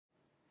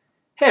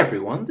Hey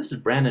everyone, this is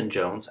Brandon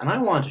Jones, and I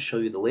wanted to show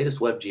you the latest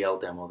WebGL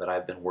demo that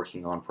I've been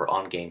working on for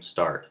On-Game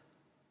Start.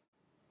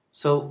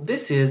 So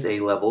this is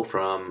a level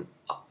from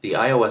the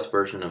iOS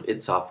version of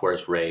id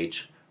Software's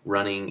Rage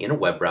running in a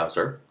web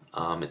browser.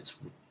 It's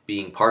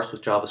being parsed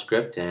with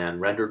JavaScript and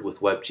rendered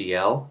with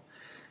WebGL,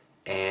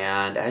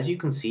 and as you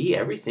can see,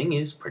 everything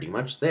is pretty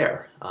much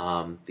there.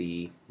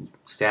 The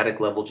static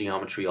level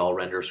geometry all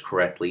renders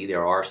correctly.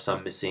 There are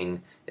some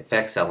missing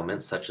effects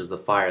elements, such as the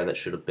fire that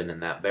should have been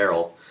in that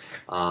barrel.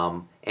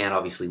 And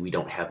obviously we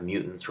don't have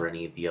mutants or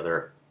any of the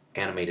other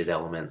animated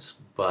elements,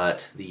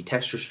 but the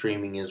texture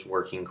streaming is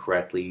working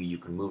correctly. You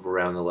can move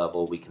around the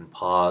level, we can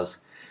pause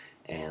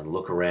and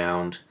look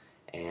around,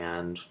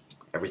 and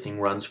everything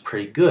runs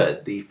pretty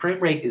good. The frame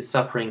rate is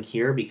suffering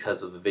here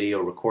because of the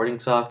video recording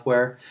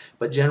software,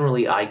 but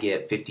generally I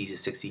get 50 to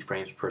 60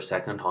 frames per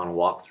second on a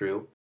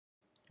walkthrough.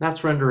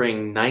 That's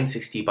rendering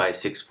 960 by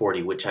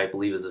 640, which I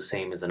believe is the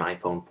same as an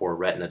iPhone 4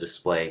 Retina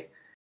display.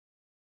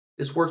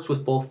 This works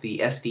with both the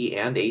SD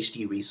and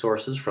HD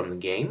resources from the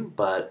game,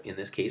 but in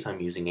this case I'm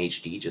using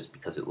HD just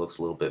because it looks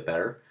a little bit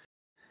better.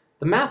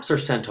 The maps are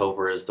sent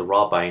over as the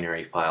raw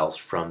binary files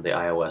from the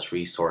iOS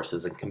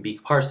resources and can be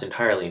parsed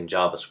entirely in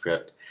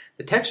JavaScript.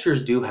 The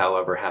textures do,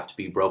 however, have to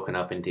be broken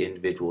up into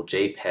individual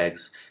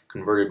JPEGs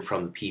converted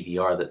from the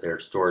PVR that they're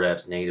stored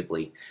as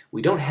natively.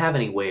 We don't have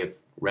any way of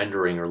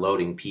rendering or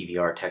loading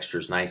PVR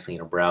textures nicely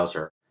in a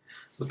browser.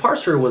 The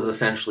parser was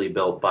essentially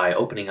built by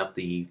opening up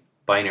the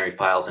binary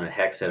files in a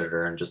hex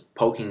editor and just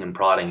poking and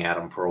prodding at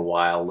them for a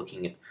while,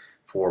 looking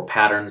for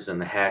patterns in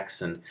the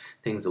hex and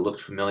things that looked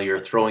familiar,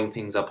 throwing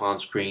things up on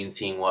screen,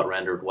 seeing what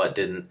rendered, what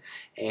didn't.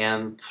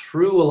 And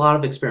through a lot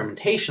of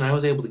experimentation, I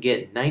was able to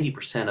get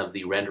 90% of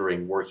the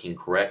rendering working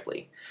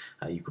correctly.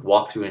 You could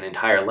walk through an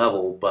entire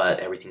level, but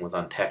everything was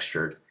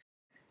untextured.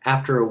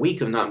 After a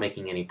week of not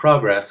making any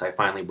progress, I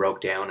finally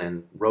broke down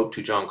and wrote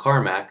to John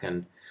Carmack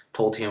and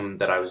told him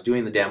that I was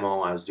doing the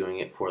demo, I was doing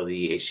it for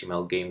the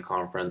HTML game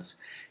conference,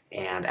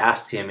 and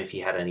asked him if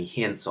he had any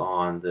hints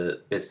on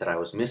the bits that I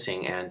was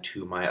missing, and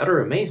to my utter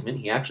amazement,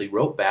 he actually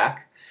wrote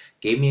back,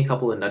 gave me a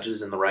couple of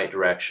nudges in the right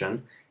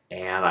direction,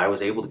 and I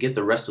was able to get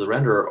the rest of the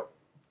render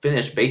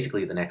finished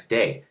basically the next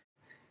day.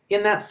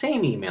 In that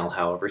same email,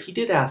 however, he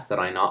did ask that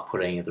I not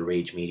put any of the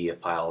Rage Media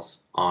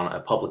files on a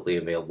publicly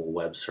available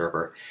web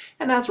server,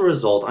 and as a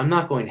result, I'm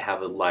not going to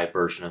have a live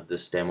version of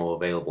this demo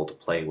available to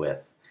play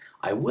with.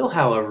 I will,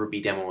 however, be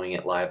demoing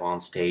it live on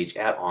stage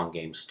at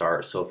On-Game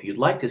Start, so if you'd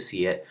like to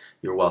see it,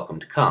 you're welcome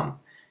to come.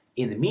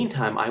 In the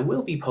meantime, I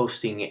will be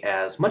posting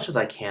as much as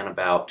I can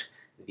about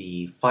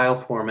the file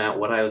format,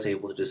 what I was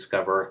able to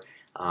discover.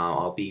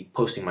 I'll be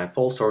posting my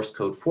full source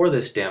code for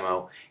this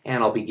demo,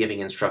 and I'll be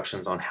giving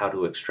instructions on how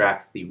to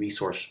extract the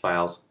resource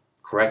files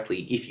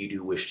correctly if you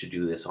do wish to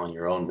do this on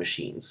your own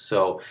machines.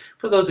 So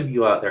for those of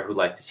you out there who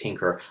like to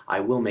tinker,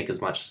 I will make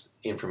as much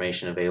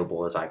information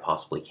available as I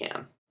possibly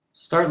can.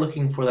 Start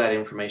looking for that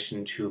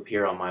information to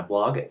appear on my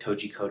blog at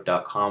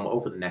tojicode.com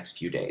over the next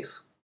few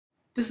days.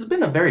 This has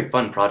been a very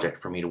fun project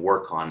for me to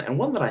work on, and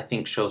one that I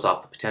think shows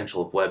off the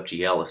potential of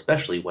WebGL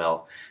especially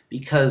well,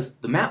 because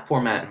the map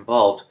format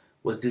involved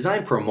was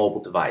designed for a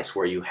mobile device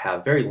where you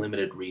have very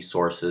limited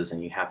resources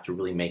and you have to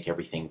really make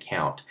everything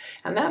count.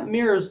 And that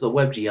mirrors the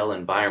WebGL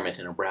environment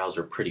in a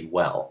browser pretty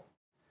well.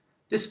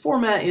 This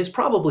format is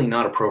probably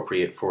not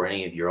appropriate for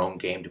any of your own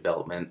game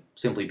development,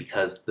 simply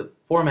because the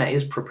format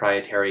is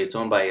proprietary, it's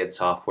owned by id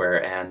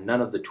Software, and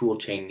none of the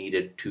toolchain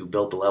needed to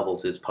build the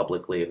levels is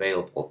publicly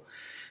available.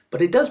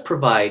 But it does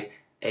provide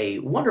a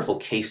wonderful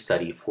case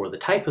study for the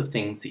type of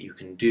things that you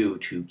can do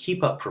to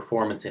keep up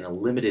performance in a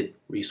limited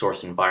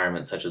resource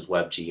environment such as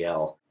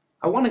WebGL.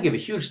 I want to give a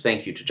huge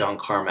thank you to John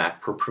Carmack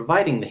for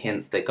providing the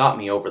hints that got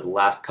me over the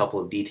last couple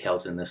of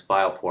details in this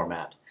file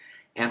format.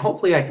 And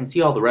hopefully I can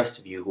see all the rest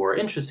of you who are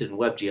interested in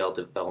WebGL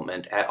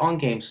development at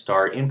On-Game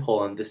Start in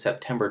Poland this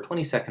September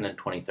 22nd and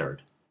 23rd.